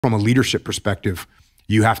from a leadership perspective,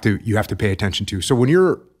 you have to pay attention to. So when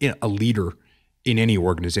you're a leader in any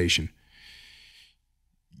organization,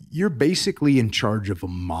 you're basically in charge of a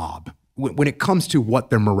mob. When it comes to what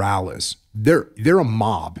their morale is, they're a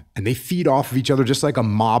mob and they feed off of each other, just like a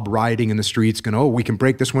mob rioting in the streets going, oh, we can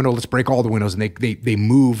break this window, let's break all the windows. And they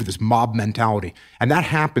move this mob mentality. And that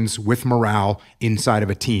happens with morale inside of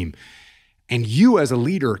a team. And you as a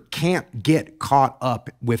leader can't get caught up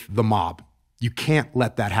with the mob. You can't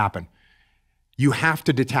let that happen. You have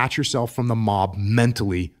to detach yourself from the mob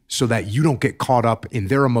mentally so that you don't get caught up in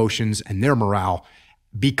their emotions and their morale.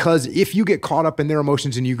 Because if you get caught up in their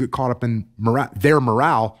emotions and you get caught up in their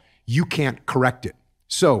morale, you can't correct it.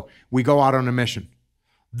 So we go out on a mission.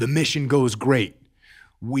 The mission goes great.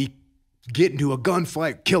 We get into a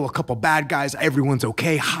gunfight, kill a couple bad guys. Everyone's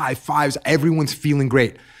okay. High fives. Everyone's feeling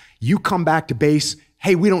great. You come back to base.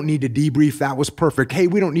 Hey, we don't need to debrief. That was perfect. Hey,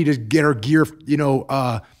 we don't need to get our gear,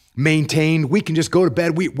 maintained. We can just go to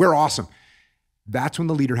bed. We're awesome. That's when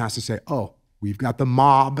the leader has to say, oh, we've got the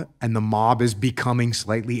mob and the mob is becoming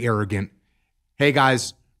slightly arrogant. Hey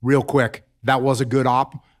guys, real quick, that was a good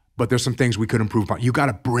op, but there's some things we could improve upon. You got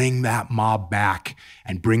to bring that mob back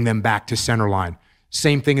and bring them back to center line.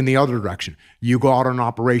 Same thing in the other direction. You go out on an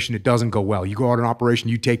operation, it doesn't go well. You go out on an operation,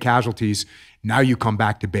 you take casualties. Now you come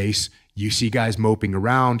back to base, you see guys moping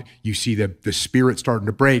around, you see the spirit starting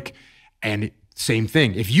to break, and same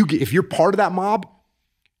thing. If you're part of that mob,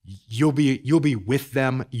 you'll be with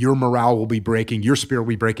them. Your morale will be breaking. Your spirit will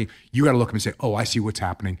be breaking. You got to look at them and say, oh, I see what's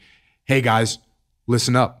happening. Hey guys,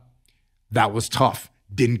 listen up. That was tough.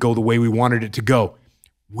 Didn't go the way we wanted it to go.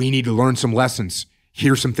 We need to learn some lessons.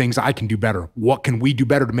 Here's some things I can do better. What can we do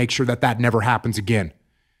better to make sure that that never happens again?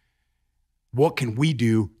 What can we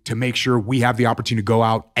do to make sure we have the opportunity to go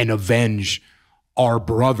out and avenge our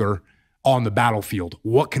brother on the battlefield?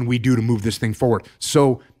 What can we do to move this thing forward?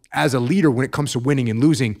 So as a leader, when it comes to winning and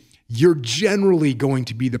losing, you're generally going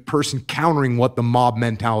to be the person countering what the mob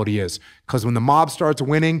mentality is. Because when the mob starts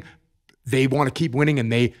winning, they want to keep winning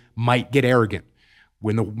and they might get arrogant.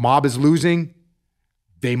 When the mob is losing,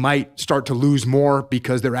 they might start to lose more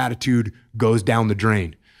because their attitude goes down the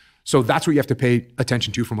drain. So that's what you have to pay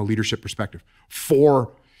attention to from a leadership perspective.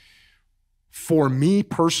 For me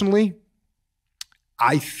personally,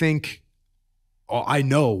 I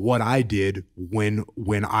know what I did when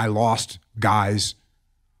I lost guys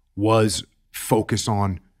was focus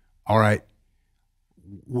on, all right,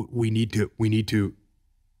 we need to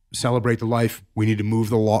celebrate the life. We need to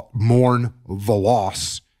mourn the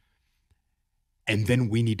loss. And then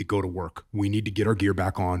we need to go to work. We need to get our gear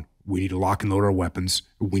back on. We need to lock and load our weapons.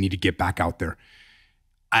 We need to get back out there.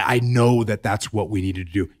 I know that that's what we needed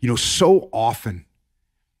to do. You know, so often,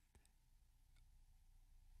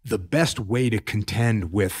 the best way to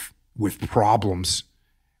contend with problems,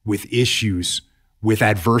 with issues, with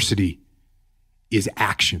adversity is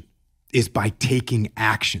action, is by taking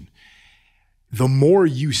action. The more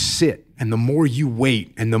you sit and the more you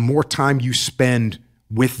wait and the more time you spend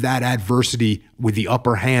with that adversity, with the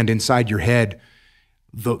upper hand inside your head,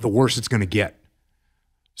 the worse it's going to get.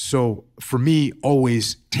 So for me,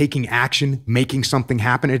 always taking action, making something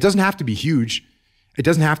happen. It doesn't have to be huge. It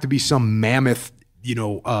doesn't have to be some mammoth,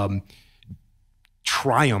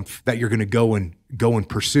 triumph that you're going to go and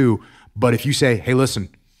pursue. But if you say, hey, listen,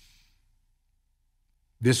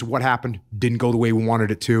 this is what happened, didn't go the way we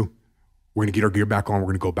wanted it to. We're going to get our gear back on. We're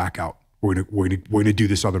going to go back out. We're going to do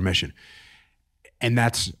this other mission. And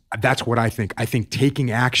that's what I think. I think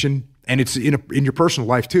taking action, and it's in your personal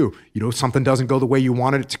life too. You know, something doesn't go the way you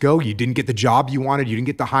wanted it to go. You didn't get the job you wanted. You didn't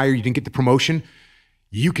get the hire. You didn't get the promotion.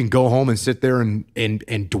 You can go home and sit there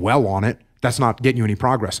and dwell on it. That's not getting you any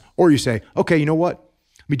progress. Or you say, okay, you know what?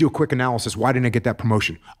 Let me do a quick analysis. Why didn't I get that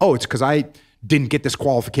promotion? Oh, it's because I didn't get this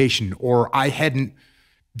qualification, or I hadn't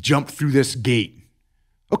jumped through this gate.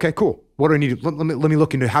 Okay, cool. What do I need to, let me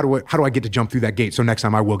look into how do I get to jump through that gate so next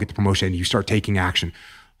time I will get the promotion, and you start taking action.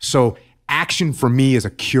 So action for me is a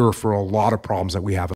cure for a lot of problems that we have.